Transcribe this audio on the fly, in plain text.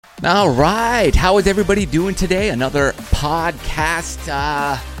All right. How is everybody doing today? Another podcast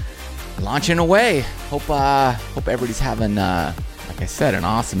launching away. Hope everybody's having, like I said, an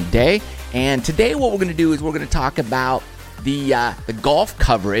awesome day. And today what we're going to do is we're going to talk about the golf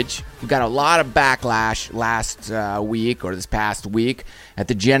coverage. We got a lot of backlash last week or this past week at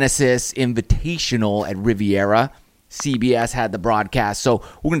the Genesis Invitational at Riviera. CBS had the broadcast. So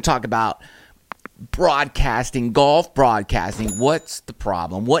we're going to talk about broadcasting, golf broadcasting. What's the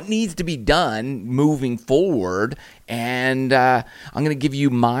problem? What needs to be done moving forward? And I'm going to give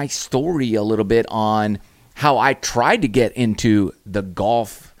you my story a little bit on how I tried to get into the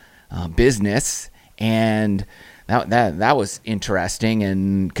golf business, and that was interesting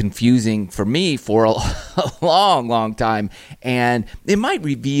and confusing for me for a long time. And it might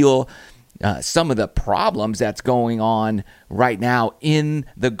reveal some of the problems that's going on right now in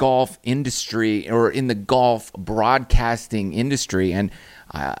the golf industry or in the golf broadcasting industry. And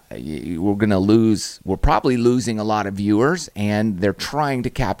we're probably losing a lot of viewers, and they're trying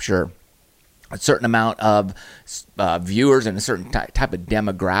to capture a certain amount of viewers and a certain type of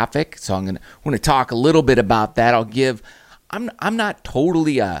demographic. So we're going to talk a little bit about that. I'm not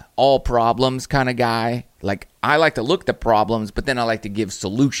totally a all problems kind of guy. Like, I like to look at the problems, but then I like to give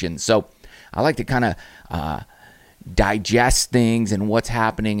solutions. So I like to kind of digest things and what's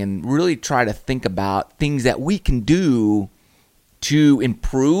happening and really try to think about things that we can do to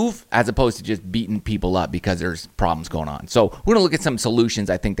improve as opposed to just beating people up because there's problems going on. So we're going to look at some solutions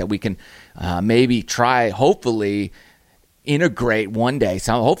I think that we can maybe try, hopefully integrate one day.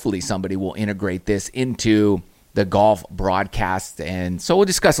 So hopefully somebody will integrate this into the golf broadcast. And so we'll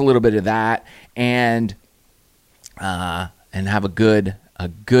discuss a little bit of that and have a good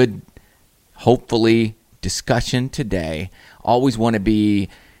hopefully discussion today. Always want to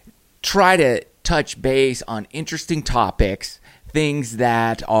try to touch base on interesting topics, things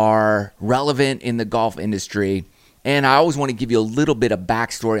that are relevant in the golf industry. And I always want to give you a little bit of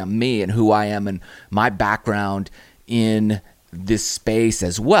backstory on me and who I am and my background in this space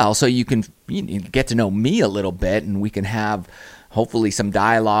as well. So you can get to know me a little bit, and we can have hopefully some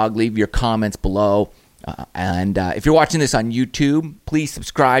dialogue. Leave your comments below. And if you're watching this on YouTube, please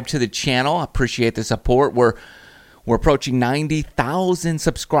subscribe to the channel. I appreciate the support. We're approaching 90,000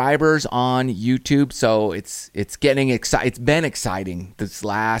 subscribers on YouTube, so it's getting exciting. It's been exciting this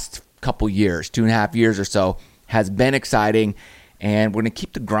last couple years, 2.5 years or so has been exciting, and we're going to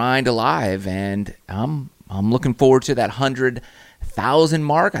keep the grind alive. And I'm looking forward to that 100,000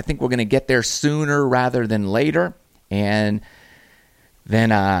 mark. I think we're going to get there sooner rather than later, and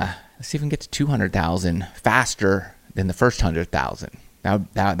then let's see if we can get to 200,000 faster than the first 100,000.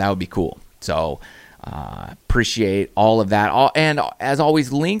 That would be cool. So appreciate all of that. And as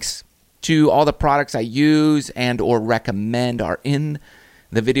always, links to all the products I use and or recommend are in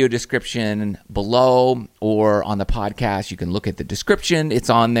the video description below or on the podcast. You can look at the description. It's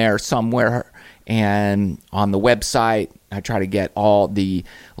on there somewhere. And on the website, I try to get all the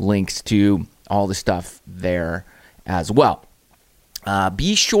links to all the stuff there as well.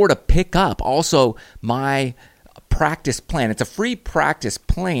 Be sure to pick up also my practice plan. It's a free practice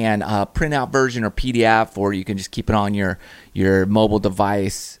plan, printout version or PDF, or you can just keep it on your mobile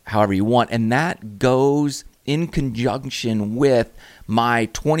device, however you want. And that goes in conjunction with my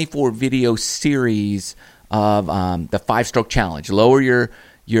 24 video series of the 5-stroke challenge. Lower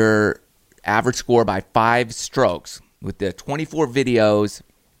your average score by 5 strokes. With the 24 videos,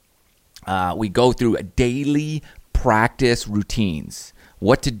 we go through a daily practice routines,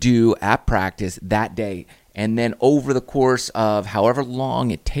 what to do at practice that day, and then over the course of however long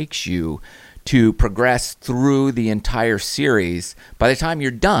it takes you to progress through the entire series. By the time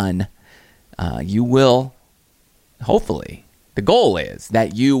you're done, you will, hopefully, the goal is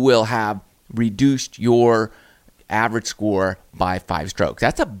that you will have reduced your average score by 5 strokes.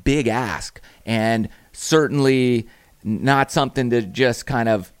 That's a big ask, and certainly not something to just kind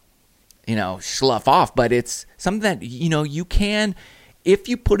of slough off, but it's something that, you can, if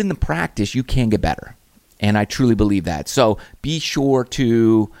you put in the practice, you can get better. And I truly believe that. So be sure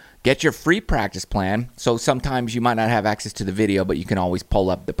to get your free practice plan. So sometimes you might not have access to the video, but you can always pull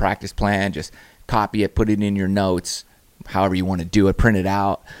up the practice plan, just copy it, put it in your notes, however you want to do it, print it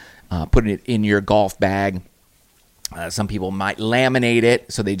out, put it in your golf bag. Some people might laminate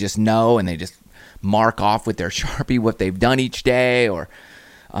it so they just know and they just mark off with their Sharpie what they've done each day,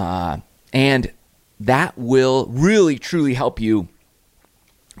 and that will really, truly help you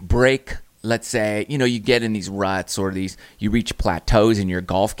break, let's say, you get in these ruts or you reach plateaus in your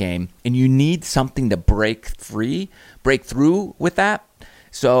golf game and you need something to break through with that.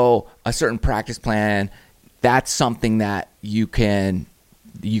 So a certain practice plan, that's something that you can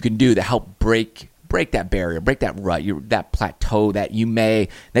you can do to help break that barrier, break that rut, that plateau that you may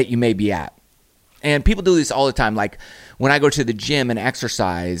be at. And people do this all the time. Like when I go to the gym and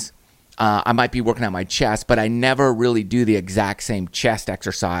exercise, I might be working out my chest, but I never really do the exact same chest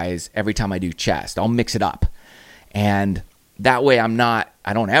exercise every time I do chest. I'll mix it up. And that way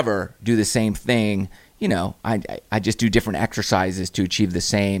I don't ever do the same thing. I just do different exercises to achieve the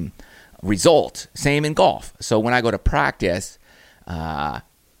same result. Same in golf. So when I go to practice, I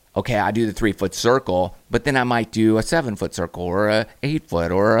do the 3-foot circle, but then I might do a 7-foot circle or a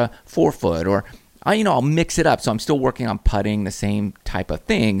 8-foot or a 4-foot, or I'll mix it up. So I'm still working on putting, the same type of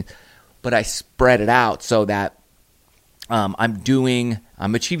thing, but I spread it out so that I'm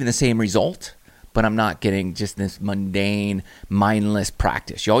achieving the same result, but I'm not getting just this mundane, mindless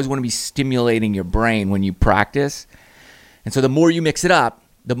practice. You always want to be stimulating your brain when you practice. And so the more you mix it up,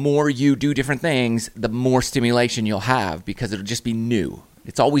 the more you do different things, the more stimulation you'll have, because it'll just be new.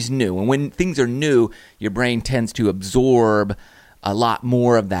 It's always new. And when things are new, your brain tends to absorb a lot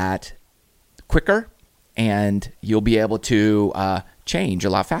more of that quicker, and you'll be able to change a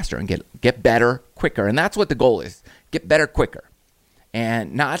lot faster and get better quicker. And that's what the goal is. Get better quicker.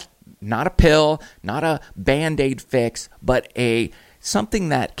 And not a pill, not a Band-Aid fix, but something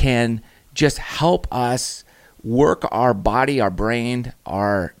that can just help us work our body, our brain,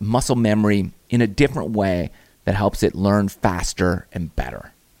 our muscle memory in a different way that helps it learn faster and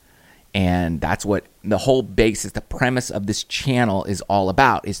better. And that's what the whole basis, the premise of this channel is all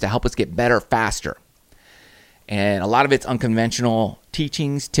about, is to help us get better faster. And a lot of it's unconventional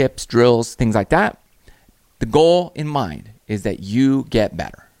teachings, tips, drills, things like that. The goal in mind is that you get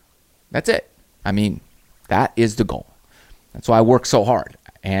better. That's it. That is the goal. That's why I work so hard.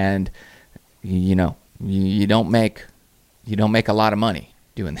 And you don't make a lot of money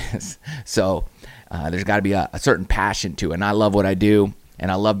doing this. So there's got to be a certain passion to it. And I love what I do,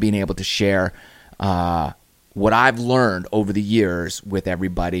 and I love being able to share what I've learned over the years with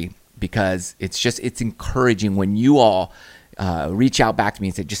everybody, because it's encouraging when you all reach out back to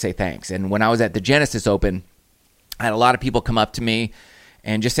me and say thanks. And when I was at the Genesis Open, I had a lot of people come up to me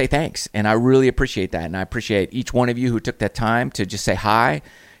and just say thanks. And I really appreciate that. And I appreciate each one of you who took that time to just say hi,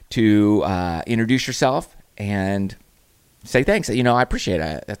 to introduce yourself and say thanks. I appreciate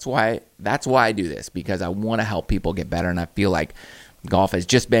it. That's why I do this, because I want to help people get better. And I feel like golf has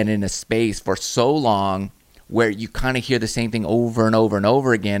just been in a space for so long where you kind of hear the same thing over and over and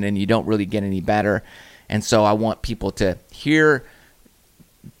over again, and you don't really get any better. And so I want people to hear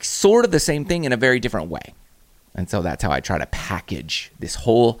sort of the same thing in a very different way. And so that's how I try to package this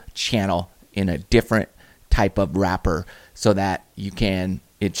whole channel in a different type of wrapper, so that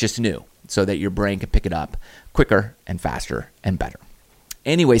it's just new, so that your brain can pick it up quicker and faster and better.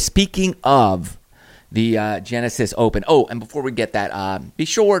 Anyway, speaking of the Genesis Open. Oh, and before we get that, be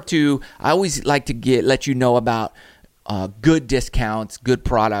sure to, I always like to let you know about good discounts, good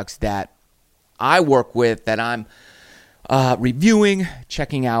products that I work with, that I'm reviewing,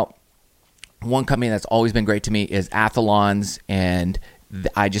 checking out. One company that's always been great to me is Athlons, and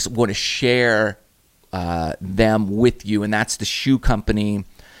I just want to share them with you, and that's the shoe company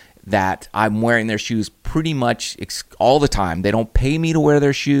that I'm wearing their shoes pretty much all the time. They don't pay me to wear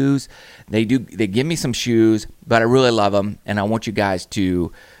their shoes. They give me some shoes, but I really love them, and I want you guys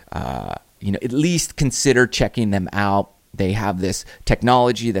to at least consider checking them out. They have this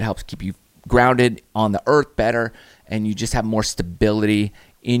technology that helps keep you grounded on the earth better, and you just have more stability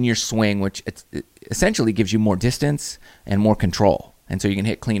in your swing, which it essentially gives you more distance and more control. And so you can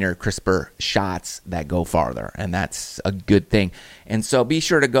hit cleaner, crisper shots that go farther, and that's a good thing. And so be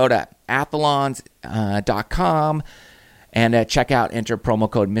sure to go to athlons.com and check out, enter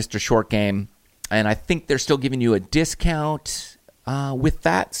promo code Mr. Short Game. And I think they're still giving you a discount with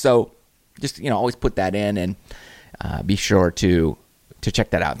that. So just always put that in, and be sure to check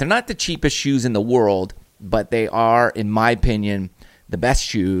that out. They're not the cheapest shoes in the world, but they are, in my opinion, the best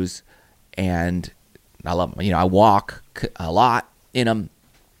shoes, and I love them. I walk a lot in them,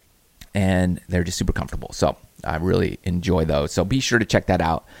 and they're just super comfortable. So I really enjoy those. So be sure to check that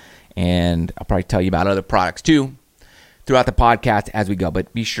out, and I'll probably tell you about other products too throughout the podcast as we go,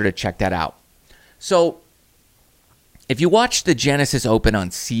 but be sure to check that out. So if you watched the Genesis Open on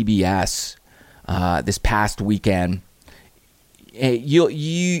CBS this past weekend,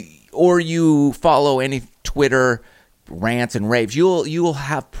 you follow any Twitter rants and raves, you'll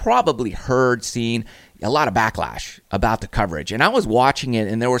have probably seen a lot of backlash about the coverage. And I was watching it,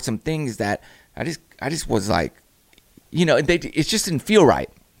 and there were some things that I just was like, it just didn't feel right.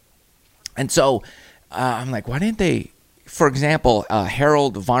 And so I'm like, why didn't they? For example,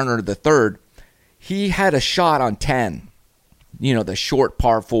 Harold Varner III, he had a shot on 10, the short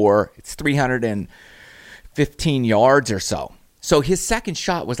par 4. It's 315 yards or so. So his second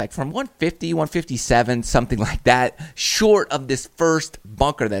shot was like from 150, 157, something like that, short of this first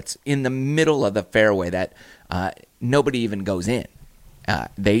bunker that's in the middle of the fairway that nobody even goes in.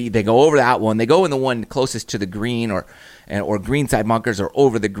 They go over that one. They go in the one closest to the green or greenside bunkers or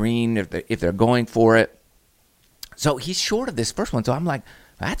over the green if they're going for it. So he's short of this first one. So I'm like,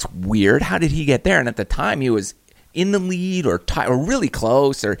 that's weird. How did he get there? And at the time he was in the lead or really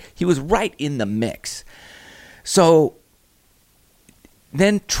close, or he was right in the mix. So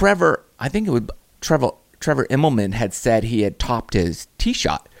then Trevor Immelman had said he had topped his tee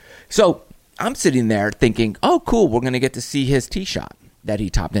shot. So I'm sitting there thinking, oh, cool, we're going to get to see his tee shot that he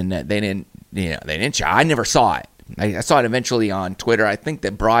topped in. They didn't show. I never saw it. I saw it eventually on Twitter. I think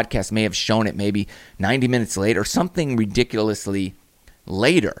the broadcast may have shown it maybe 90 minutes later, something ridiculously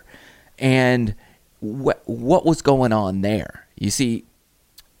later. And what was going on there? You see,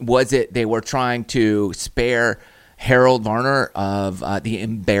 was it they were trying to spare Harold Varner of the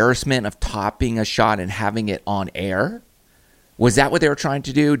embarrassment of topping a shot and having it on air? Was that what they were trying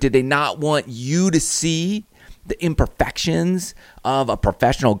to do? Did they not want you to see the imperfections of a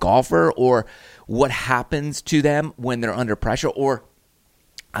professional golfer, or what happens to them when they're under pressure? Or,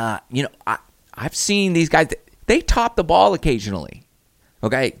 I've seen these guys, they top the ball occasionally.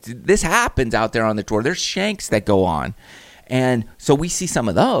 Okay, this happens out there on the tour. There's shanks that go on. And so we see some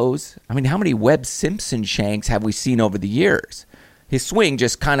of those. I mean, how many Webb Simpson shanks have we seen over the years? His swing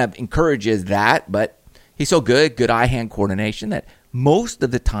just kind of encourages that, but he's so good eye-hand coordination that most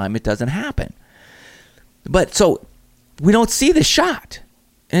of the time it doesn't happen. But so we don't see the shot.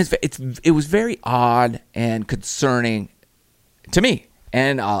 And it was very odd and concerning to me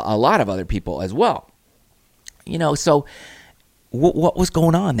and a lot of other people as well. So what was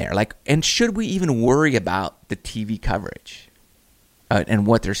going on there? And should we even worry about the TV coverage and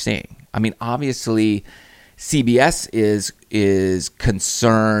what they're seeing? I mean, obviously, CBS is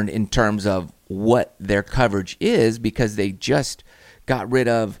concerned in terms of what their coverage is, because they just got rid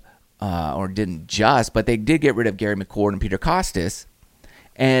of, but they did get rid of Gary McCord and Peter Kostis,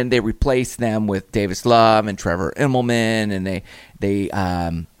 and they replaced them with Davis Love and Trevor Immelman, and they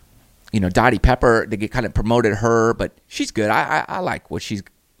Dottie Pepper, they kind of promoted her, but she's good. I like what she's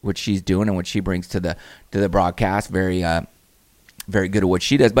doing and what she brings to the broadcast. Very very good at what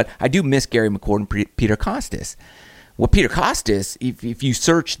she does. But I do miss Gary McCord and Peter Kostis. Well, Peter Kostis, if you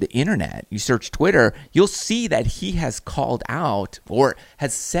search the internet, you search Twitter, you'll see that he has called out or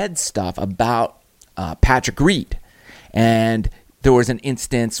has said stuff about Patrick Reed. And there was an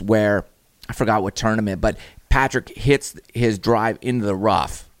instance where, I forgot what tournament, but Patrick hits his drive into the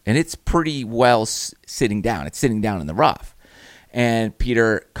rough. And it's pretty well sitting down. It's sitting down in the rough. And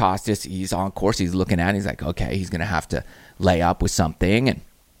Peter Kostis, he's on course. He's looking at it. He's like, okay, he's going to have to lay up with something and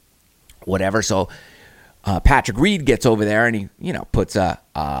whatever. So Patrick Reed gets over there and he, puts a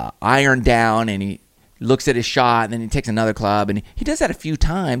iron down and he looks at his shot and then he takes another club. And he does that a few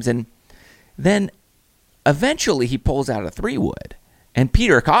times. And then eventually he pulls out a 3-wood. And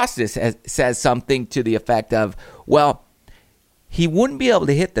Peter Kostis says something to the effect of, well, he wouldn't be able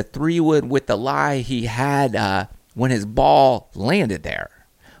to hit the 3-wood with the lie he had when his ball landed there.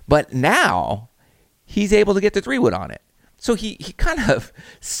 But now he's able to get the 3-wood on it. So he kind of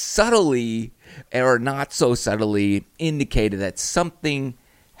subtly, or not so subtly, indicated that something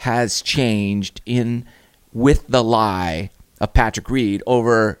has changed with the lie of Patrick Reed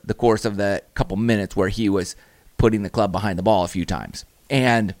over the course of the couple minutes where he was putting the club behind the ball a few times.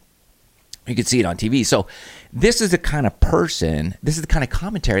 And you could see it on TV. So this is the kind of person, this is the kind of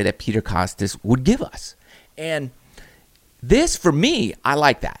commentary that Peter Kostis would give us. And this, for me, I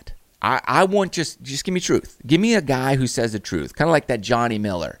like that. I want just give me truth. Give me a guy who says the truth, kind of like that Johnny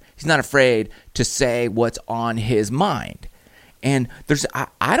Miller. He's not afraid to say what's on his mind. And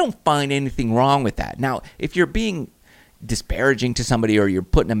I don't find anything wrong with that. Now, if you're being disparaging to somebody or you're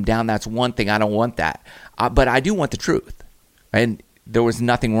putting them down, that's one thing. I don't want that. But I do want the truth. And there was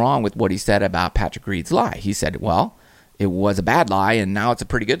nothing wrong with what he said about Patrick Reed's lie. He said, well, it was a bad lie, and now it's a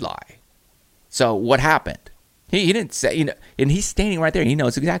pretty good lie. So what happened? He didn't say, and he's standing right there. He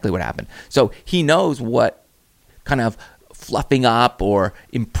knows exactly what happened. So he knows what kind of fluffing up or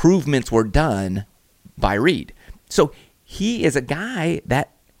improvements were done by Reed. So he is a guy that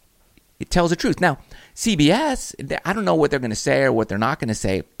tells the truth. Now, CBS, I don't know what they're going to say or what they're not going to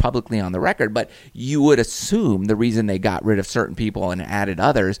say publicly on the record, but you would assume the reason they got rid of certain people and added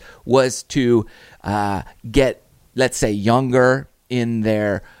others was to get, let's say, younger in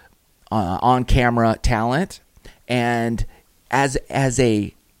their on-camera talent, and as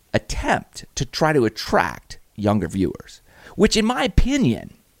a attempt to try to attract younger viewers. which in my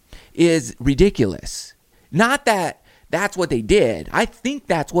opinion is ridiculous. Not that that's what they did. I think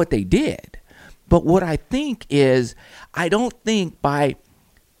that's what they did. But what I think is, I don't think by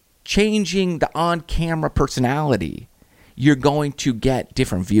changing the on-camera personality, you're going to get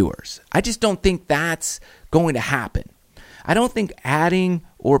different viewers. I just don't think that's going to happen. I don't think adding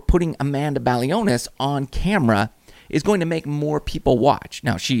or putting Amanda Balionis on camera is going to make more people watch.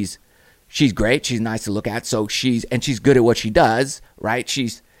 Now, she's great. She's nice to look at. So she's good at what she does, right?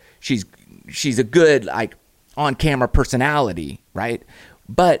 She's a good, like, on-camera personality, right?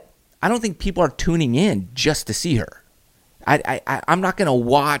 But I don't think people are tuning in just to see her. I'm not going to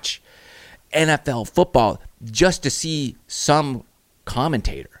watch NFL football just to see some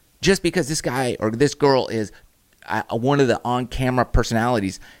commentator. Just because this guy or this girl is one of the on-camera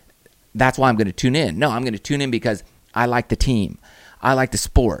personalities, that's why I'm going to tune in. No, I'm going to tune in because I like the team. I like the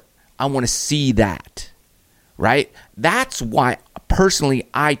sport. I want to see that, right? That's why, personally,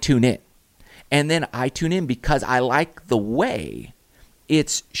 I tune in. And then I tune in because I like the way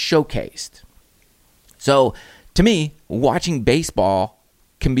it's showcased. So, to me, watching baseball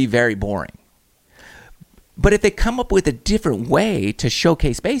can be very boring. But if they come up with a different way to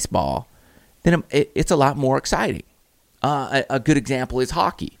showcase baseball, then it's a lot more exciting. A good example is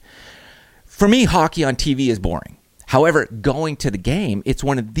hockey. For me, hockey on TV is boring. However, going to the game, it's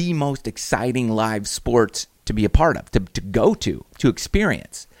one of the most exciting live sports to be a part of, to go to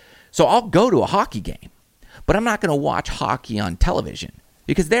experience. So I'll go to a hockey game, but I'm not going to watch hockey on television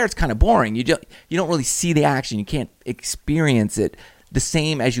because there it's kind of boring. You don't really see the action. You can't experience it the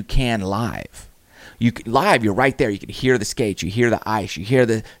same as you can live. Live, you're right there. You can hear the skates, you hear the ice, you hear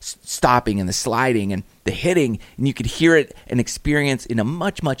the stopping and the sliding and the hitting, and you can hear it and experience in a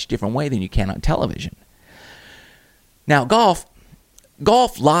much, much different way than you can on television. Now, golf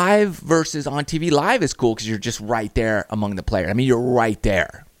live versus on TV. Live is cool because you're just right there among the players. I mean, you're right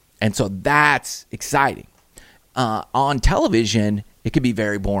there. And so that's exciting. On television, it could be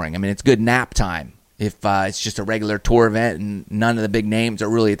very boring. I mean, it's good nap time. If it's just a regular tour event and none of the big names are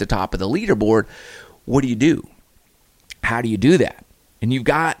really at the top of the leaderboard, what do? How do you do that? And you've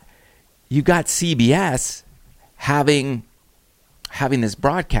got CBS having this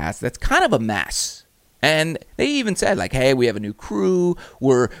broadcast that's kind of a mess. And they even said, like, hey, we have a new crew.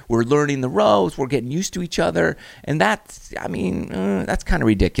 We're learning the ropes. We're getting used to each other. And that's kind of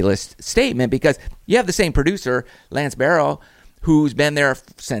ridiculous statement because you have the same producer, Lance Barrow, who's been there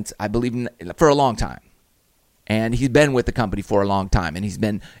since, I believe, for a long time. And he's been with the company for a long time. And he's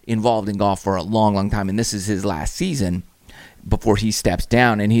been involved in golf for a long, long time. And this is his last season before he steps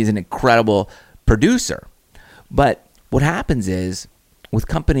down. And he's an incredible producer. But what happens is with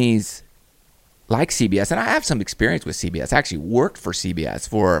companies like CBS, and I have some experience with CBS. I actually worked for CBS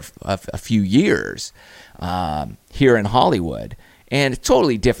for a few years here in Hollywood. And it's a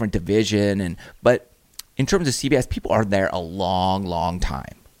totally different division. But in terms of CBS, people are there a long, long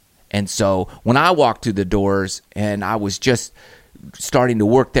time. And so when I walked through the doors and I was just starting to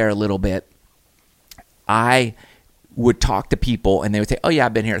work there a little bit, I would talk to people and they would say, oh yeah,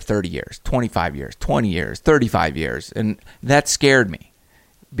 I've been here 30 years, 25 years, 20 years, 35 years. And that scared me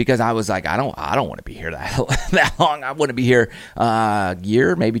because I was like, I don't want to be here that long. I want to be here a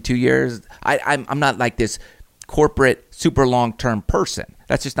year, maybe 2 years. I'm not like this corporate, super long-term person.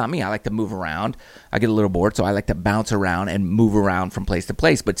 That's just not me. I like to move around. I get a little bored, so I like to bounce around and move around from place to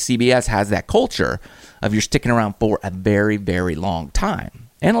place. But CBS has that culture of you're sticking around for a very, very long time.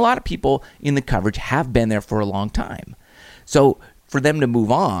 And a lot of people in the coverage have been there for a long time. So for them to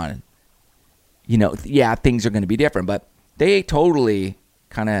move on, things are going to be different. But they totally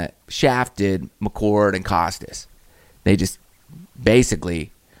kind of shafted McCord and Costas. They just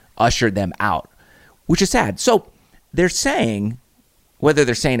basically ushered them out, which is sad. So they're saying, whether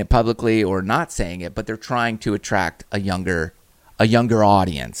they're saying it publicly or not saying it, but they're trying to attract a younger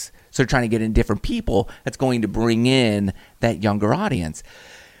audience. So they're trying to get in different people that's going to bring in that younger audience.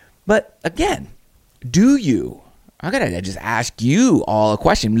 But again, I got to just ask you all a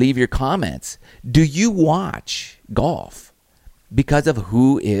question. Leave your comments. Do you watch golf because of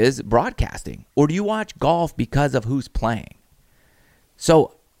who is broadcasting? Or do you watch golf because of who's playing?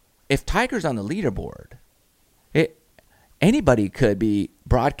 So if Tiger's on the leaderboard, anybody could be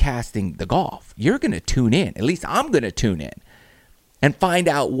broadcasting the golf. You're going to tune in. At least I'm going to tune in and find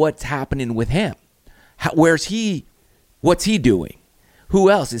out what's happening with him. Where's he? What's he doing? Who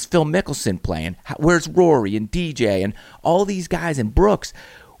else? Is Phil Mickelson playing? Where's Rory and DJ and all these guys and Brooks?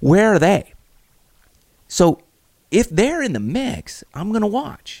 Where are they? So if they're in the mix, I'm going to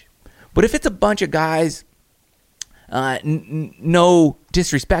watch. But if it's a bunch of guys, no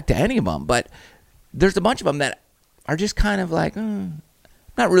disrespect to any of them, but there's a bunch of them that are just kind of like,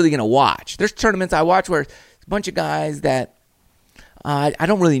 not really going to watch. There's tournaments I watch where it's a bunch of guys that I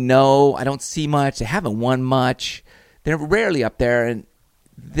don't really know. I don't see much. They haven't won much. They're rarely up there, and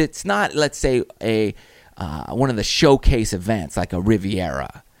it's not, let's say, one of the showcase events like a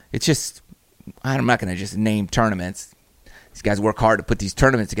Riviera. It's just, I'm not going to just name tournaments. These guys work hard to put these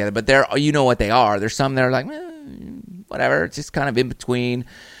tournaments together, but you know what they are. There's some that are like, whatever. It's just kind of in between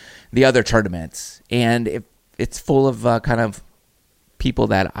the other tournaments, and it's full of kind of people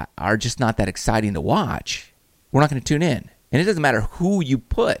that are just not that exciting to watch. We're not going to tune in, and it doesn't matter who you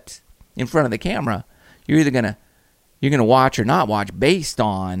put in front of the camera. You're either gonna watch or not watch based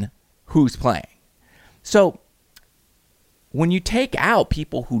on who's playing. So when you take out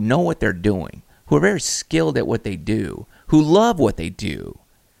people who know what they're doing, who are very skilled at what they do, who love what they do,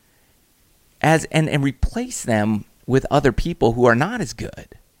 and replace them with other people who are not as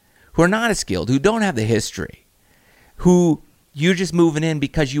good, who are not as skilled, who don't have the history, who you're just moving in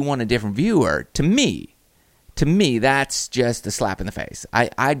because you want a different viewer, to me, that's just a slap in the face.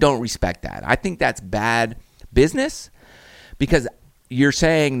 I don't respect that. I think that's bad business, because you're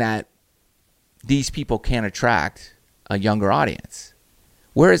saying that these people can't attract a younger audience.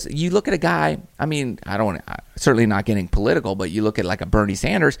 Whereas you look at a guy, I mean, certainly not getting political, but you look at like a Bernie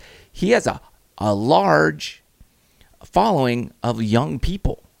Sanders, he has a large following of young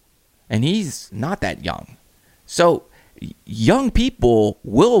people, and he's not that young. So young people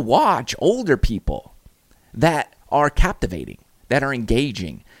will watch older people that are captivating, that are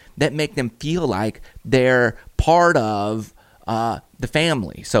engaging, that make them feel like they're part of the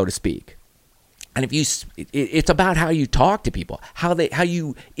family, so to speak. And it's about how you talk to people, how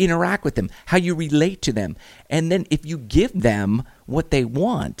you interact with them, how you relate to them. And then if you give them what they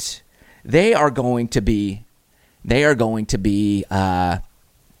want, they are going to be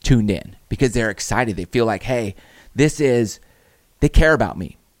tuned in because they're excited. They feel like, hey, they care about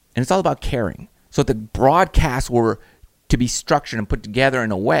me. And it's all about caring. So if the broadcasts were to be structured and put together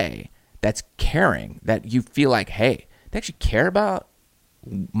in a way that's caring, that you feel like, hey, they actually care about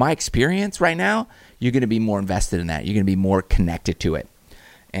my experience right now, you're going to be more invested in that. You're going to be more connected to it.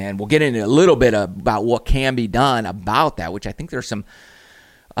 And we'll get into a little bit about what can be done about that, which I think there's some,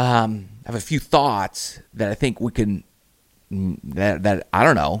 I have a few thoughts that I think we can, that I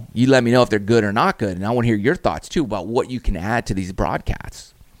don't know. You let me know if they're good or not good. And I want to hear your thoughts too about what you can add to these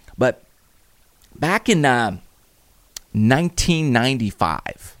broadcasts. But back in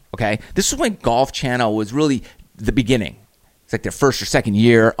 1995, okay, this is when Golf Channel was really the beginning. It's like their first or second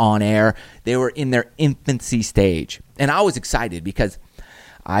year on air. They were in their infancy stage. And I was excited because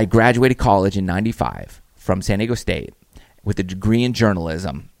I graduated college in 95 from San Diego State with a degree in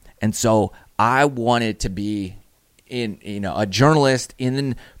journalism. And so I wanted to be a journalist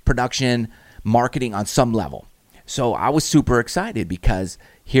in production, marketing on some level. So I was super excited because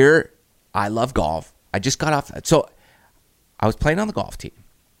here I love golf. I just got off. So I was playing on the golf team.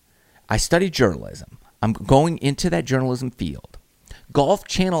 I studied journalism. I'm going into that journalism field. Golf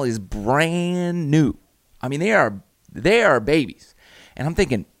Channel is brand new. I mean, they are babies. And I'm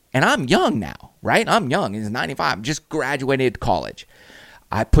thinking, and I'm young now, right? I'm young. It's 95. Just graduated college.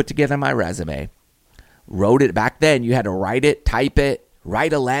 I put together my resume, wrote it. Back then, you had to write it, type it,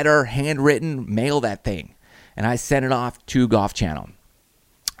 write a letter, handwritten, mail that thing. And I sent it off to Golf Channel.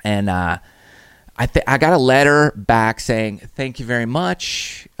 And I got a letter back saying, thank you very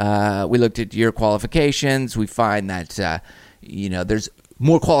much. We looked at your qualifications. We find that, there's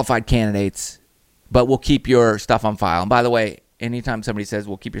more qualified candidates, but we'll keep your stuff on file. And by the way, anytime somebody says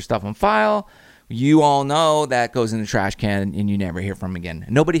we'll keep your stuff on file, you all know that goes in the trash can and you never hear from them again.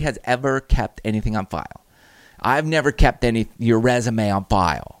 Nobody has ever kept anything on file. I've never kept your resume on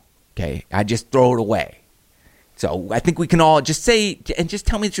file. Okay. I just throw it away. So I think we can all just say, and just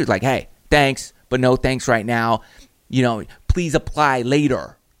tell me the truth. Like, hey, thanks, but no thanks right now. Please apply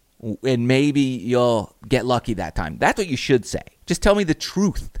later, and maybe you'll get lucky that time. That's what you should say. Just tell me the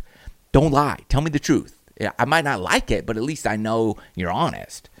truth. Don't lie. Tell me the truth. I might not like it, but at least I know you're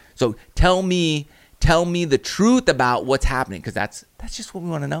honest. So tell me the truth about what's happening, because that's just what we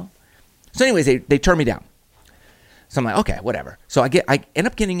want to know. So anyways, they turn me down. So I'm like, okay, whatever. So I end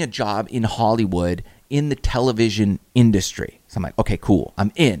up getting a job in Hollywood in the television industry. So I'm like, okay, cool.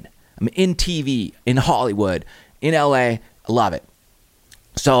 I'm in TV, in Hollywood, in LA. I love it.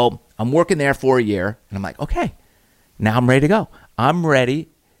 So I'm working there for a year, and I'm like, okay, now I'm ready to go. I'm ready.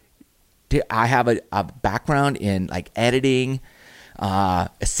 I have a background in like editing,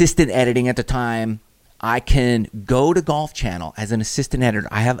 assistant editing at the time. I can go to Golf Channel as an assistant editor.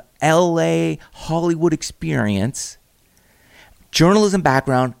 I have LA Hollywood experience. journalism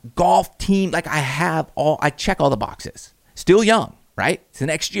background, golf team. Like I check all the boxes. Still young, right? It's the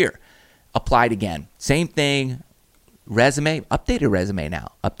next year. Applied again. Same thing. Resume, updated resume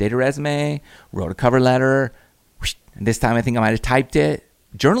now. Updated resume, wrote a cover letter. And this time I think I might have typed it.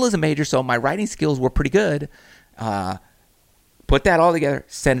 Journalism major, so my writing skills were pretty good. Put that all together,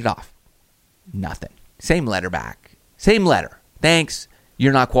 send it off. Nothing. Same letter back. Same letter. Thanks.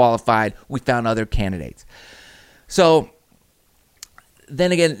 You're not qualified. We found other candidates. So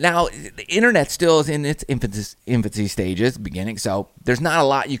then again, now the internet still is in its infancy stages, beginning. So there's not a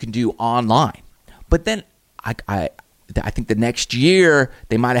lot you can do online. But then I think the next year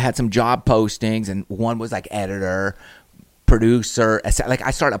they might have had some job postings, and one was like editor, producer. Like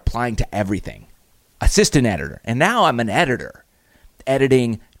I started applying to everything. Assistant editor. And now I'm an editor.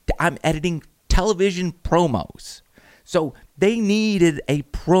 I'm editing television promos. So they needed a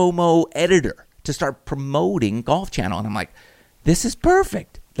promo editor to start promoting Golf Channel. And I'm like, this is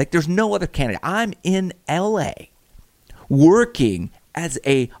perfect. Like there's no other candidate. I'm in LA working as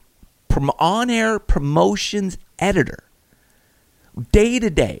a on-air promotions editor. Day to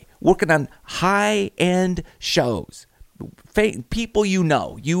day, working on high-end shows. People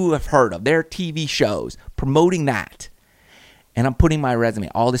you have heard of, their TV shows, promoting that. And I'm putting my resume,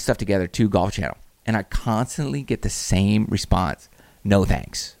 all this stuff together to Golf Channel. And I constantly get the same response. No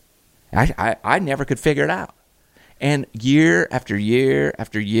thanks. I never could figure it out. And year after year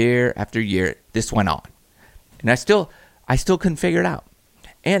after year after year, this went on. And I still couldn't figure it out.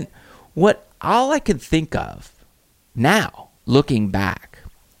 And all I could think of now, looking back,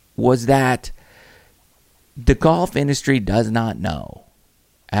 was that the golf industry does not know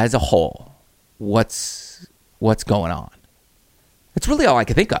as a whole what's going on. It's really all I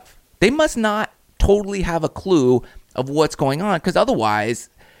could think of. They must not totally have a clue of what's going on, because otherwise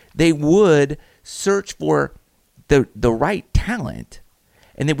they would search for the right talent,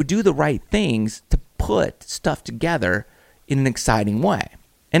 and they would do the right things to put stuff together in an exciting way.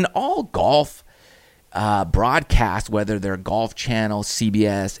 And all golf broadcasts, whether they're Golf Channel,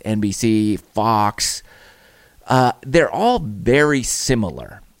 CBS, NBC, Fox, they're all very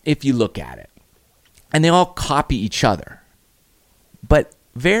similar if you look at it. And they all copy each other. But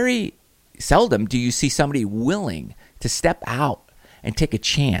very seldom do you see somebody willing to step out and take a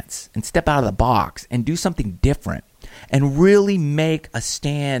chance and step out of the box and do something different and really make a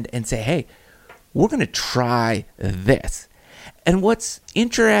stand and say, hey, we're going to try this. And what's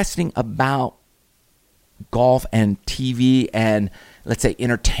interesting about golf and TV and, let's say,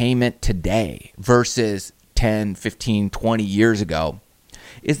 entertainment today versus 10, 15, 20 years ago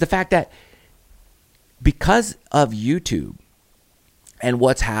is the fact that because of YouTube and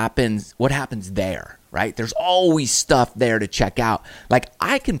what happens there, right? There's always stuff there to check out. Like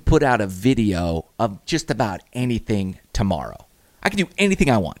I can put out a video of just about anything tomorrow. I can do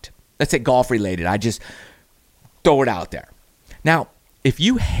anything I want. Let's say golf related. I just throw it out there. Now, if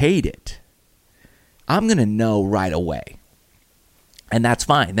you hate it, I'm going to know right away. And that's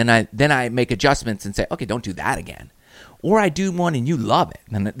fine. Then I make adjustments and say, okay, don't do that again. Or I do one and you love it.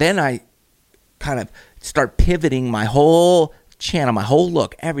 And then I kind of start pivoting my whole channel, my whole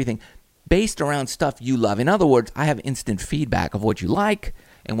look, everything based around stuff you love. In other words, I have instant feedback of what you like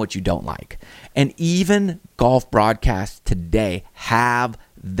and what you don't like. And even golf broadcasts today have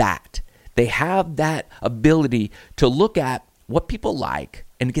that. They have that ability to look at what people like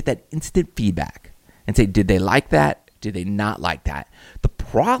and get that instant feedback and say, did they like that? Did they not like that? The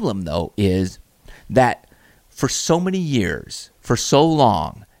problem, though, is that for so many years, for so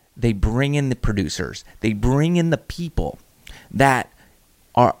long, they bring in the producers. They bring in the people that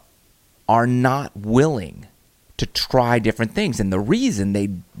are not willing to try different things. And the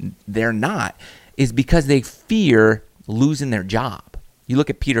reason they're not is because they fear losing their job. You look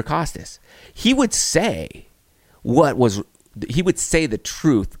at Peter Kostis. He would say the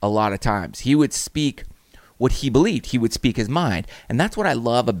truth a lot of times. He would speak what he believed. He would speak his mind. And that's what I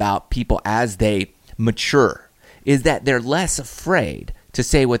love about people as they mature, is that they're less afraid to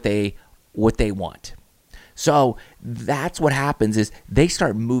say what they want. So that's what happens is they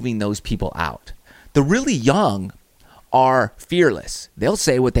start moving those people out. The really young are fearless. They'll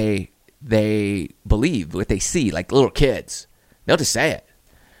say what they believe, what they see, like little kids. They'll just say it.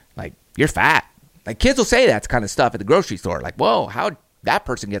 Like, you're fat. Like, kids will say that kind of stuff at the grocery store. Like, whoa, how'd that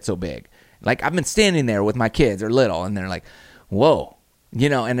person get so big? Like, I've been standing there with my kids. They're little, and they're like, whoa.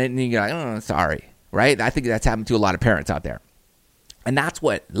 And then you're like, oh, sorry. Right? I think that's happened to a lot of parents out there. And that's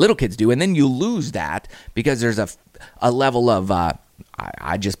what little kids do. And then you lose that because there's a level of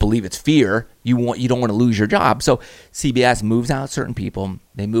I just believe it's fear. You don't want to lose your job. So CBS moves out certain people,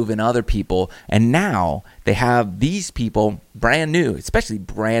 they move in other people, and now they have these people brand new, especially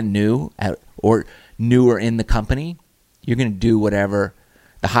brand new or newer in the company. You're going to do whatever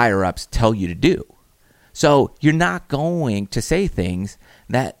the higher ups tell you to do. So you're not going to say things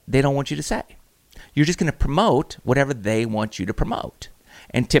that they don't want you to say. You're just going to promote whatever they want you to promote.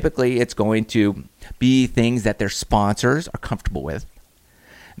 And typically it's going to be things that their sponsors are comfortable with,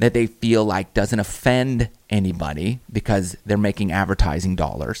 that they feel like doesn't offend anybody because they're making advertising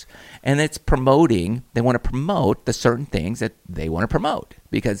dollars. And they want to promote the certain things that they want to promote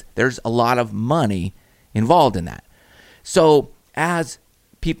because there's a lot of money involved in that. So as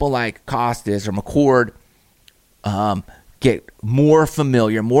people like Costas or McCord get more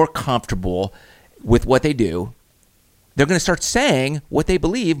familiar, more comfortable with what they do, they're going to start saying what they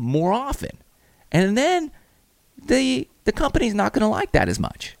believe more often. And then the company's not going to like that as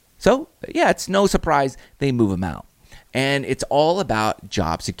much. So, yeah, it's no surprise they move them out. And it's all about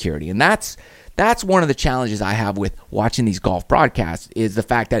job security. And that's one of the challenges I have with watching these golf broadcasts is the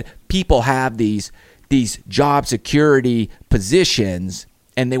fact that people have these job security positions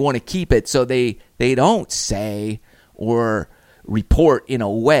and they want to keep it so they don't say or report in a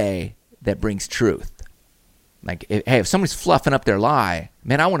way that brings truth. Like, if somebody's fluffing up their lie,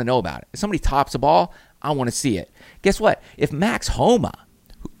 man, I want to know about it. If somebody tops a ball, I want to see it. Guess what? If Max Homa,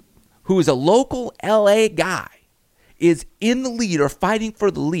 who is a local LA guy, is in the lead or fighting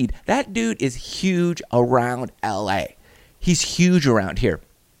for the lead, that dude is huge around LA. He's huge around here.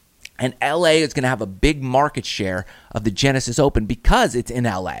 And LA is going to have a big market share of the Genesis Open because it's in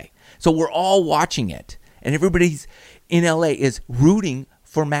LA. So we're all watching it. And everybody's in LA is rooting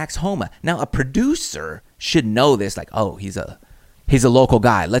for Max Homa. Now, a producer should know this, like, oh, he's a local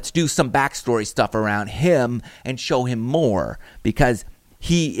guy. Let's do some backstory stuff around him and show him more because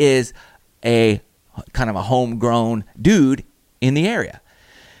he is a kind of a homegrown dude in the area.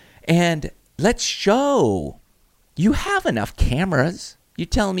 And let's show you have enough cameras. You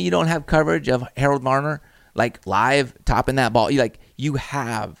telling me you don't have coverage of Harold Varner, like live topping that ball? You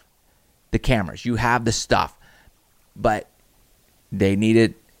have the cameras, you have the stuff, but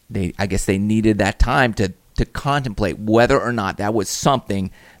I guess they needed that time to contemplate whether or not that was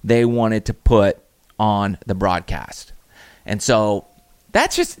something they wanted to put on the broadcast. And so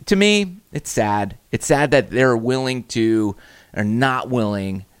that's just, to me, it's sad. It's sad that they're not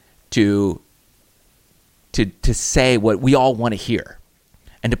willing to say what we all want to hear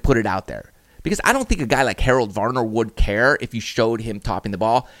and to put it out there. Because I don't think a guy like Harold Varner would care if you showed him topping the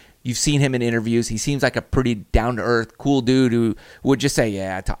ball. You've seen him in interviews. He seems like a pretty down-to-earth, cool dude who would just say,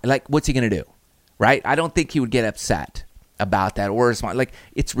 yeah, like, what's he going to do? Right? I don't think he would get upset about that or respond. Like,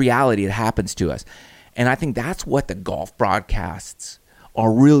 it's reality. It happens to us. And I think that's what the golf broadcasts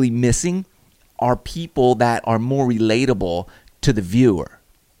are really missing, are people that are more relatable to the viewer.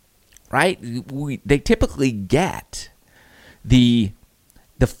 Right? They typically get the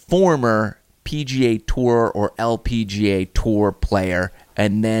former PGA Tour or LPGA Tour player,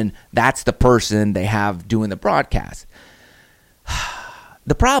 and then that's the person they have doing the broadcast.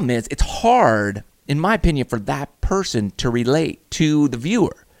 The problem is it's hard, in my opinion, for that person to relate to the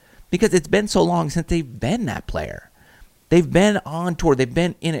viewer because it's been so long since they've been that player. They've been on tour. They've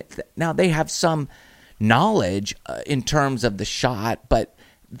been in it. Now, they have some knowledge in terms of the shot, but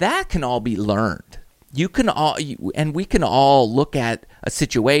that can all be learned. We can all look at a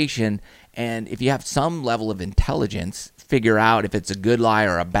situation, and if you have some level of intelligence, figure out if it's a good lie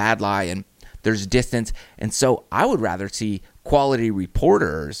or a bad lie, and there's distance. And so I would rather see quality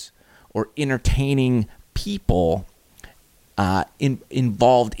reporters or entertaining people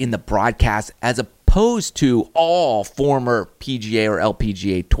involved in the broadcast as opposed to all former PGA or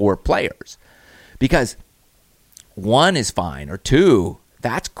LPGA Tour players. Because one is fine, or two,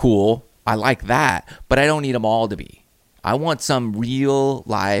 that's cool. I like that, but I don't need them all to be. I want some real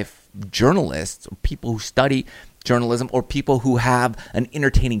life journalists, or people who study journalism, or people who have an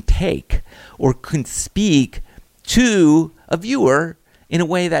entertaining take or can speak to a viewer in a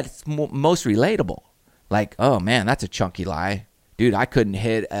way that's most relatable. Like, oh man, that's a chunky lie. Dude, I couldn't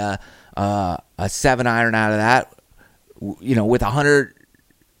hit a 7-iron out of that, with 100,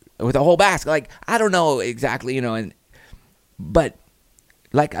 with a whole basket. Like, I don't know exactly, but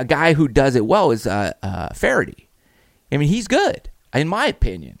like a guy who does it well is Faraday. I mean, he's good, in my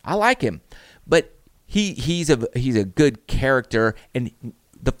opinion. I like him, but he's a good character. And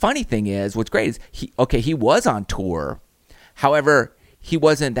the funny thing is, what's great is he was on tour. However, he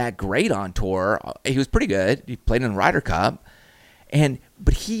wasn't that great on tour. He was pretty good. He played in the Ryder Cup,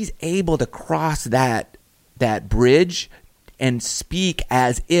 but he's able to cross that bridge and speak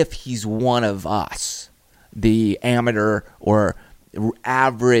as if he's one of us, the amateur or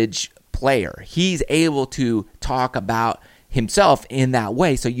average player. He's able to talk about himself in that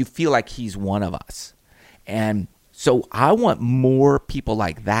way, so you feel like he's one of us. And so I want more people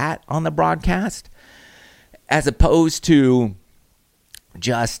like that on the broadcast, as opposed to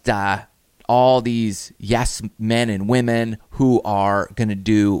just all these yes men and women who are going to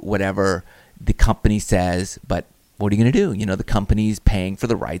do whatever the company says. But what are you going to do? You know, the company's paying for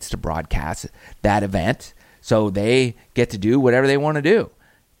the rights to broadcast that event, so they get to do whatever they want to do.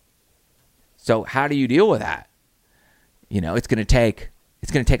 So how do you deal with that? You know, it's going to take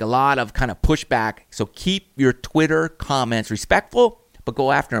a lot of kind of pushback. So keep your Twitter comments respectful, but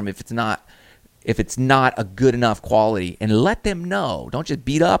go after them if it's not a good enough quality, and let them know. Don't just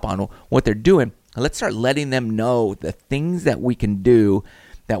beat up on what they're doing. Let's start letting them know the things that we can do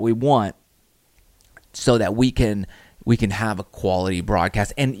that we want, so that we can have a quality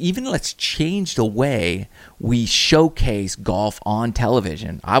broadcast. And even let's change the way we showcase golf on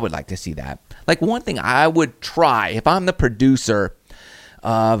television. I would like to see that. Like, one thing I would try, if I'm the producer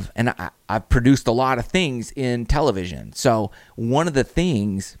of, and I've produced a lot of things in television. So one of the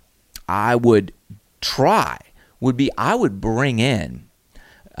things I would try would be, I would bring in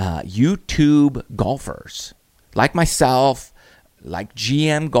YouTube golfers like myself, like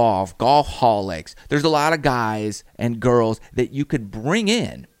GM Golf, Golfholics. There's a lot of guys and girls that you could bring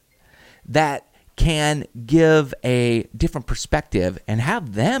in that can give a different perspective and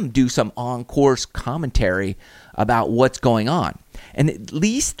have them do some on-course commentary about what's going on. And at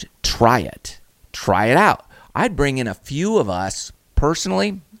least try it. Try it out. I'd bring in a few of us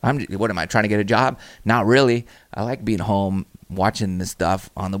personally. What am I, trying to get a job? Not really. I like being home watching this stuff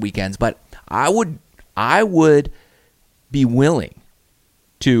on the weekends. But I would be willing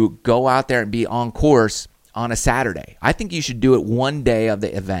to go out there and be on course on a Saturday. I think you should do it one day of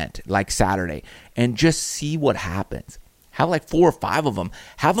the event, like Saturday, and just see what happens. Have like 4 or 5 of them.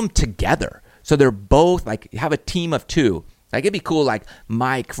 Have them together. So they're both, like, have a team of 2. Like, it'd be cool, like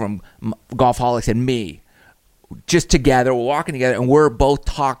Mike from Golfholics and me, just together, we're walking together, and we're both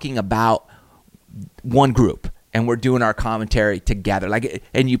talking about one group, and we're doing our commentary together. Like,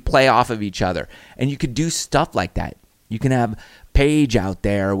 and you play off of each other, and you could do stuff like that. You can have Paige out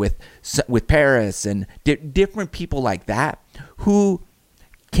there with Paris and different people like that who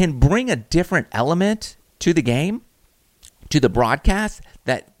can bring a different element to the game, to the broadcast,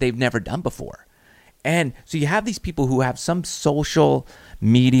 that they've never done before. And so you have these people who have some social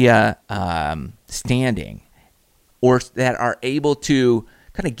media standing, or that are able to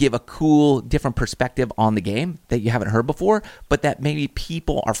kind of give a cool, different perspective on the game that you haven't heard before, but that maybe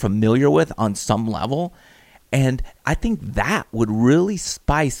people are familiar with on some level. And I think that would really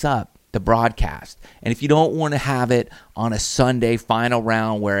spice up the broadcast. And if you don't want to have it on a Sunday final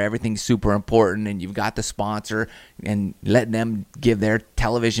round where everything's super important and you've got the sponsor and letting them give their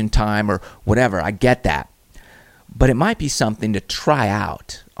television time or whatever, I get that. But it might be something to try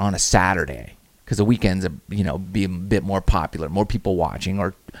out on a Saturday, because the weekends are, be a bit more popular, more people watching,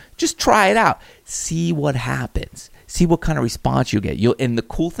 or just try it out. See what happens. See what kind of response you get. And the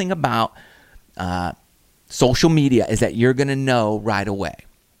cool thing about social media is that you're going to know right away.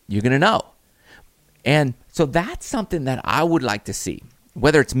 You're going to know. And so that's something that I would like to see.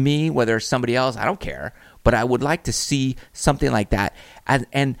 Whether it's me, whether it's somebody else, I don't care. But I would like to see something like that.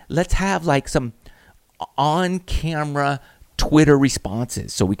 And let's have like some on-camera Twitter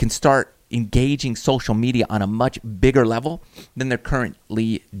responses, so we can start engaging social media on a much bigger level than they're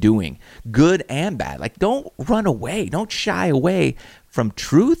currently doing. Good and bad. Like, don't run away. Don't shy away from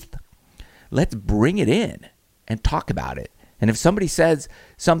truth. Let's bring it in and talk about it. And if somebody says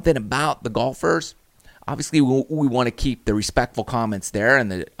something about the golfers, obviously we want to keep the respectful comments there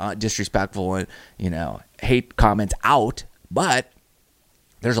and the disrespectful, hate comments out. But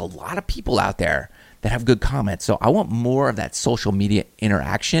there's a lot of people out there that have good comments. So I want more of that social media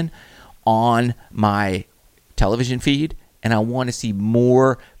interaction on my television feed, and I want to see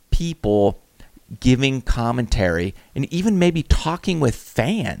more people giving commentary and even maybe talking with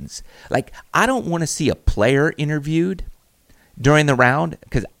fans. Like, I don't want to see a player interviewed during the round,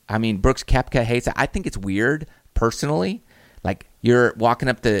 because Brooks Koepka hates it. I think it's weird personally. Like, you're walking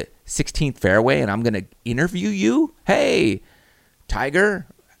up the 16th fairway and I'm going to interview you. Hey, Tiger,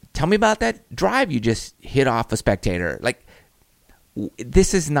 tell me about that drive you just hit off a spectator. Like,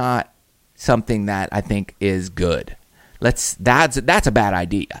 this is not something that I think is good. That's a bad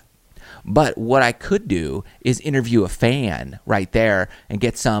idea. But what I could do is interview a fan right there and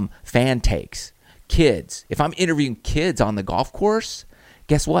get some fan takes. Kids. If I'm interviewing kids on the golf course,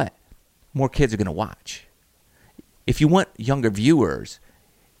 guess what? More kids are going to watch. if you want younger viewers,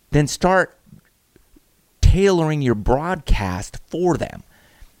 then start tailoring your broadcast for them.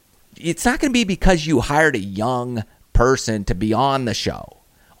 It's not going to be because you hired a young person to be on the show,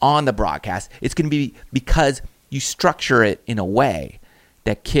 on the broadcast. It's going to be because you structure it in a way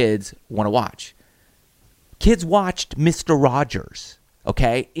that kids want to watch. Kids watched Mr. Rogers,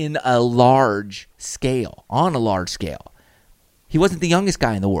 okay, on a large scale. He wasn't the youngest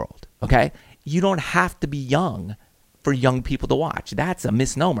guy in the world, okay? You don't have to be young for young people to watch. That's a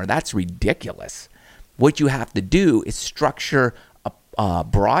misnomer. That's ridiculous. What you have to do is structure a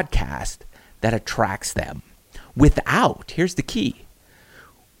broadcast that attracts them here's the key,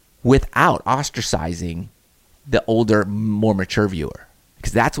 without ostracizing the older, more mature viewer,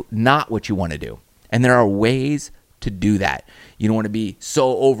 because that's not what you want to do. And there are ways to do that. You don't want to be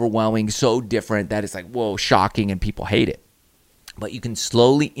so overwhelming, so different that it's like, whoa, shocking, and people hate it. But you can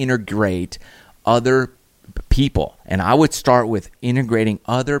slowly integrate other people. And I would start with integrating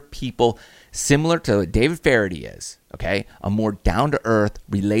other people similar to what David Faraday is, okay? A more down-to-earth,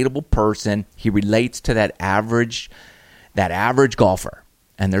 relatable person. He relates to that average golfer.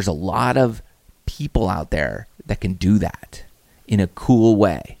 And there's a lot of people out there that can do that in a cool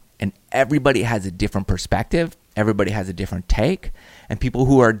way. And everybody has a different perspective. Everybody has a different take. And people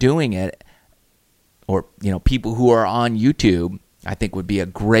who are doing it, or people who are on YouTube, I think would be a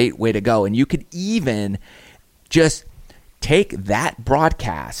great way to go. And you could even just take that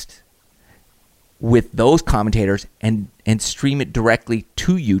broadcast with those commentators and stream it directly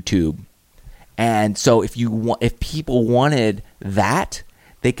to YouTube. And so if people wanted that,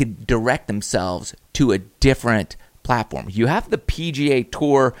 they could direct themselves to a different platform. You have the PGA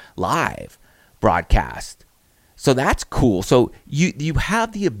Tour live broadcast. So that's cool. So you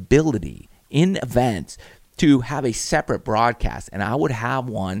have the ability in events to have a separate broadcast. And I would have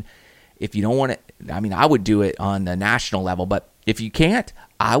one if you don't want to. I mean, I would do it on the national level. But if you can't,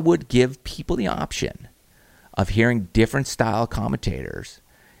 I would give people the option of hearing different style commentators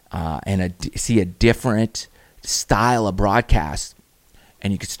and see a different style of broadcast.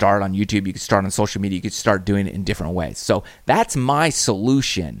 And you could start on YouTube, you could start on social media, you could start doing it in different ways. So that's my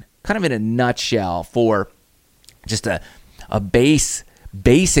solution, kind of in a nutshell, for just a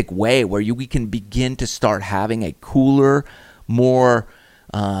basic way where we can begin to start having a cooler, more,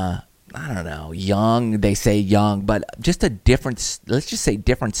 young, they say young, but just a different, let's just say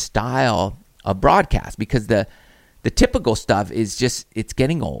different style of broadcast, because the typical stuff is just, it's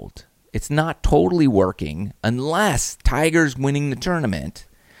getting old. It's not totally working unless Tiger's winning the tournament.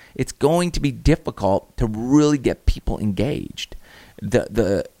 It's going to be difficult to really get people engaged.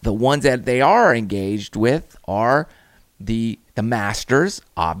 The ones that they are engaged with are the Masters,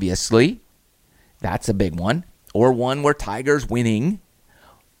 obviously. That's a big one. Or one where Tiger's winning.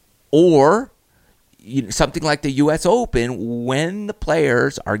 Or something like the U.S. Open when the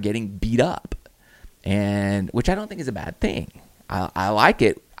players are getting beat up, and which I don't think is a bad thing. I like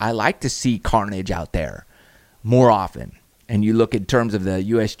it. I like to see carnage out there more often. And you look in terms of the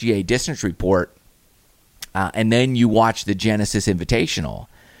USGA distance report, and then you watch the Genesis Invitational,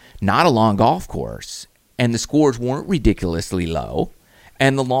 not a long golf course, and the scores weren't ridiculously low,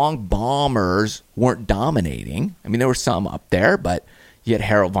 and the long bombers weren't dominating. I mean, there were some up there, but you had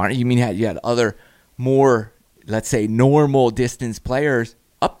Harold Varner. You had other more, let's say, normal distance players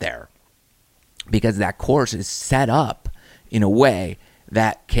up there, because that course is set up in a way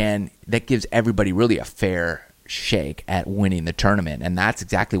that gives everybody really a fair shake at winning the tournament. And that's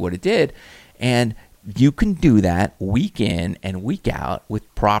exactly what it did. And you can do that week in and week out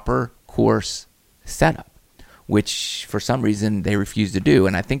with proper course setup, which for some reason they refuse to do.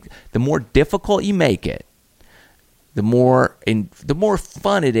 And I think the more difficult you make it, the more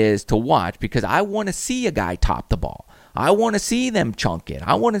fun it is to watch, because I want to see a guy top the ball. I want to see them chunk it.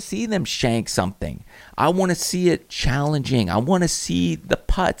 I want to see them shank something. I want to see it challenging. I want to see the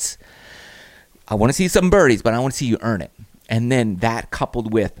putts. I want to see some birdies, but I want to see you earn it. And then that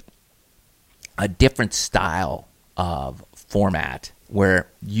coupled with a different style of format where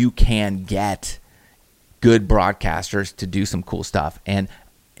you can get good broadcasters to do some cool stuff. And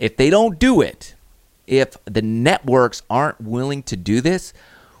if they don't do it, if the networks aren't willing to do this,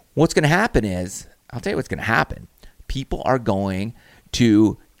 what's going to happen is, I'll tell you what's going to happen. People are going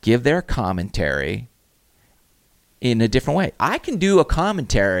to give their commentary in a different way. I can do a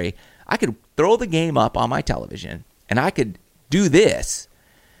commentary. I could throw the game up on my television, and I could do this,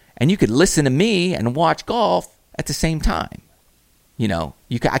 and you could listen to me and watch golf at the same time.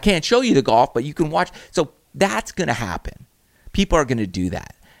 I can't show you the golf, but you can watch. So that's going to happen. People are going to do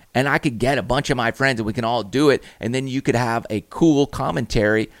that. And I could get a bunch of my friends, and we can all do it, and then you could have a cool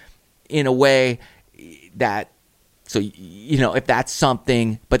commentary in a way that So, if that's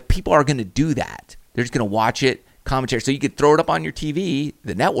something, but people are going to do that. They're just going to watch it, commentary. So you could throw it up on your TV,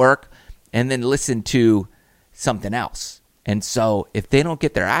 the network, and then listen to something else. And so if they don't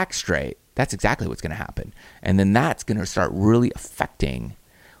get their act straight, that's exactly what's going to happen. And then that's going to start really affecting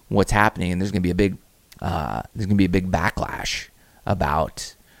what's happening. And there's going to be a big backlash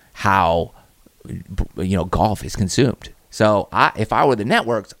about how, golf is consumed. So if I were the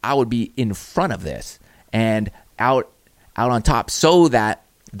networks, I would be in front of this and out on top so that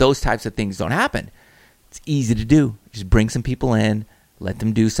those types of things don't happen. It's easy to do. Just bring some people in, let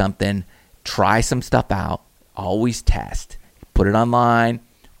them do something, try some stuff out, always test. Put it online,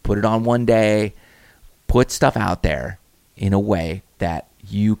 put it on one day, put stuff out there in a way that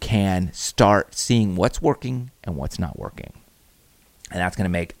you can start seeing what's working and what's not working. And that's going to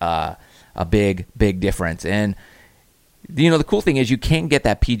make a big, big difference. And, the cool thing is you can get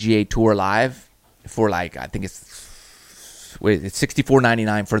that PGA Tour live for I think it's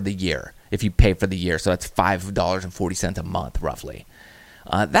 $64.99 for the year if you pay for the year. So that's $5.40 a month roughly.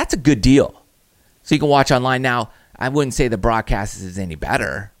 That's a good deal. So you can watch online. Now, I wouldn't say the broadcast is any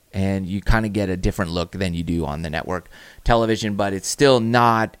better, and you kind of get a different look than you do on the network television, but it's still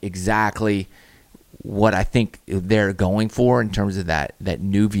not exactly what I think they're going for in terms of that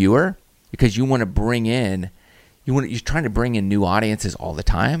new viewer, because you want to bring in, you're trying to bring in new audiences all the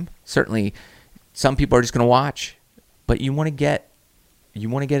time. Certainly, some people are just going to watch, but you want to get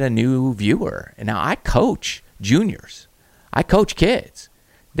a new viewer. And now I coach juniors, I coach kids.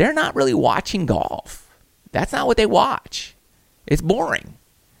 They're not really watching golf. That's not what they watch. It's boring.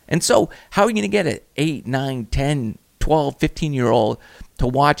 And so how are you going to get an 8, 9, 10, 12, 15-year-old to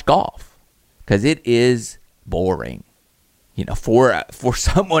watch golf? Because it is boring, for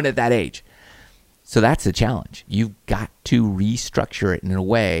someone at that age. So that's the challenge. You've got to restructure it in a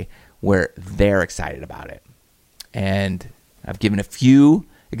way where they're excited about it. And I've given a few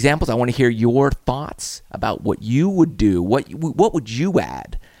examples. I want to hear your thoughts about what you would do. What would you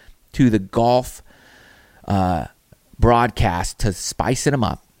add to the golf broadcast to spice them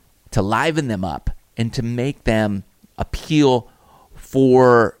up, to liven them up, and to make them appeal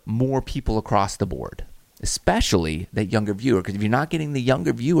for more people across the board, especially that younger viewer? Because if you're not getting the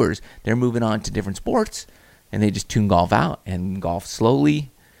younger viewers, they're moving on to different sports, and they just tune golf out, and golf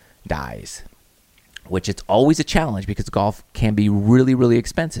slowly dies, which it's always a challenge because golf can be really, really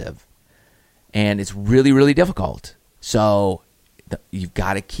expensive, and it's really, really difficult. So you've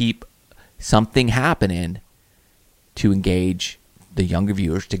got to keep something happening to engage the younger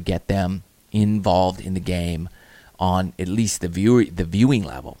viewers, to get them involved in the game on at least the viewing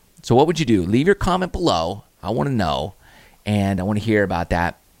level. So what would you do? Leave your comment below. I want to know, and I want to hear about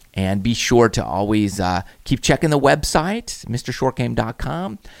that. And be sure to always keep checking the website,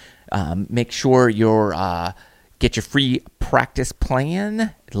 MrShortGame.com. Make sure get your free practice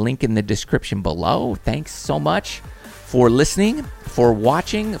plan. Link in the description below. Thanks so much for listening, for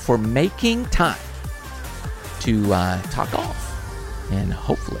watching, for making time to talk golf. And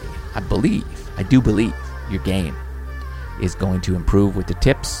hopefully, I do believe your game is going to improve with the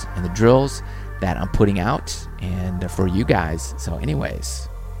tips and the drills that I'm putting out and for you guys. So anyways,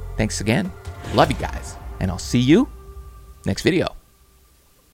 thanks again. Love you guys. And I'll see you next video.